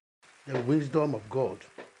The wisdom of God.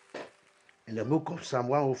 In the book of Psalm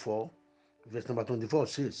 104, verse number 24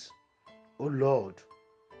 says, O Lord,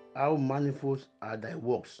 how manifold are thy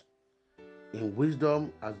works! In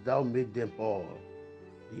wisdom hast thou made them all.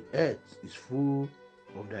 The earth is full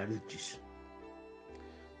of thy riches.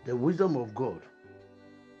 The wisdom of God.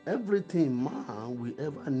 Everything man will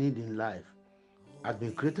ever need in life has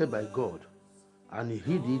been created by God, and he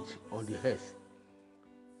hid it on the earth.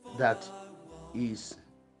 That is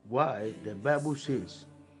why the Bible says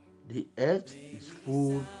the earth is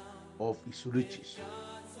full of its riches.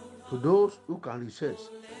 To those who can research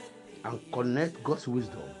and connect God's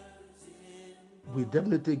wisdom, we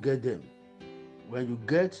definitely get them. When you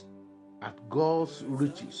get at God's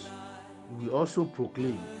riches, you will also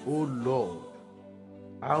proclaim, O Lord,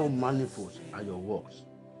 how manifold are your works.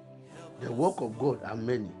 The work of God are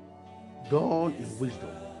many, done in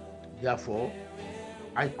wisdom. Therefore,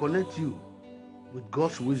 I connect you with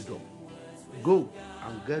God's wisdom. Go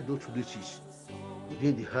and get those riches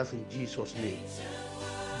within the earth in Jesus' name.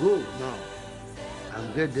 Go now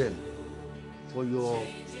and get them for your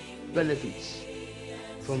benefits.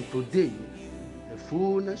 From today, the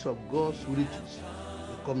fullness of God's riches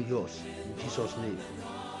will become yours in Jesus' name.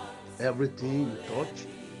 Everything you touch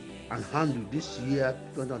and handle this year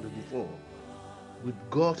 2024 with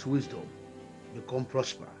God's wisdom become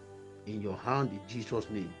prosper in your hand in Jesus'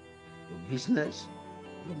 name. Your business,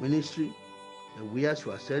 your ministry, the wares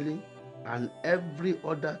you are selling, and every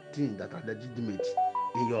other thing that are legitimate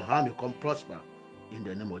in your hand become prosper in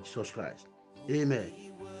the name of Jesus Christ. Amen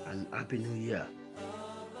and Happy New Year.